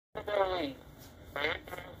Lee by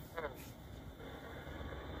Annabelle Lee.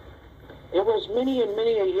 It was many and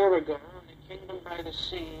many a year ago in the kingdom by the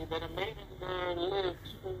sea that a maiden there lived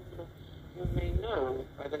whom you may know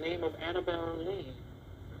by the name of Annabelle Lee.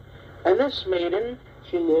 And this maiden,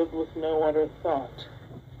 she lived with no other thought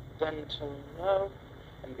than to love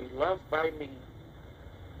and be loved by me.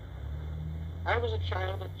 I was a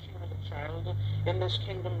child and she was a child in this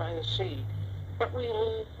kingdom by the sea, but we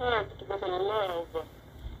loved with a love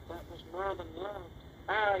that was more than love,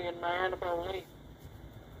 I and my Annabelle Lee.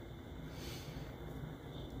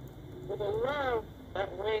 With a love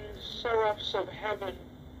that winged seraphs of heaven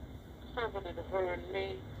coveted her and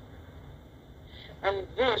me. And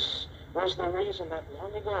this was the reason that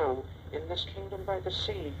long ago, in this kingdom by the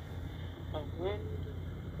sea, a wind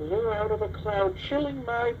blew out of a cloud, chilling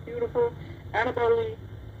my beautiful Annabelle Lee,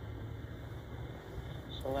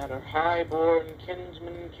 so that her high-born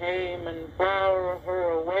kinsman came and bore her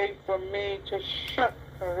away from me to shut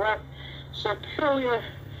her up securely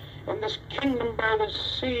in this kingdom by the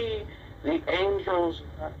sea. The angels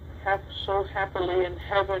so happily in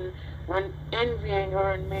heaven when envying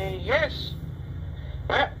her and me. Yes,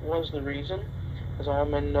 that was the reason, as all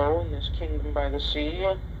men know in this kingdom by the sea,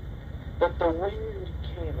 that the wind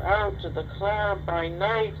came out of the cloud by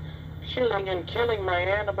night, chilling and killing my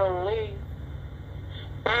Annabelle Lee.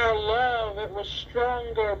 Our love, it was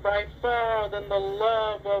stronger by far than the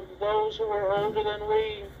love of those who were older than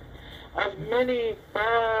we, of many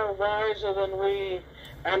far wiser than we,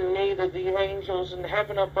 and neither the angels in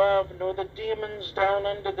heaven above nor the demons down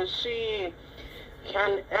under the sea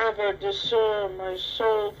can ever discern my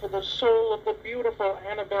soul for the soul of the beautiful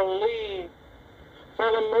Annabelle Lee. For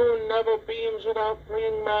the moon never beams without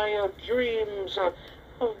bringing my dreams of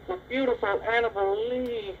the beautiful Annabelle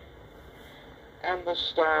Lee. And the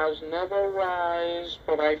stars never rise,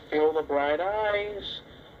 but I feel the bright eyes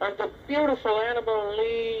of the beautiful Annabelle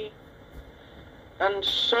Lee. And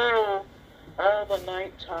so, all the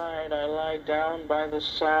night tide I lie down by the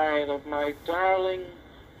side of my darling,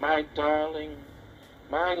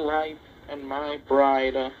 my life and my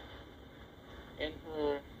bride, in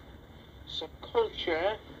her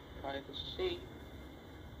sepulchre by the sea,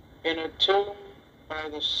 in her tomb by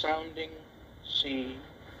the sounding sea.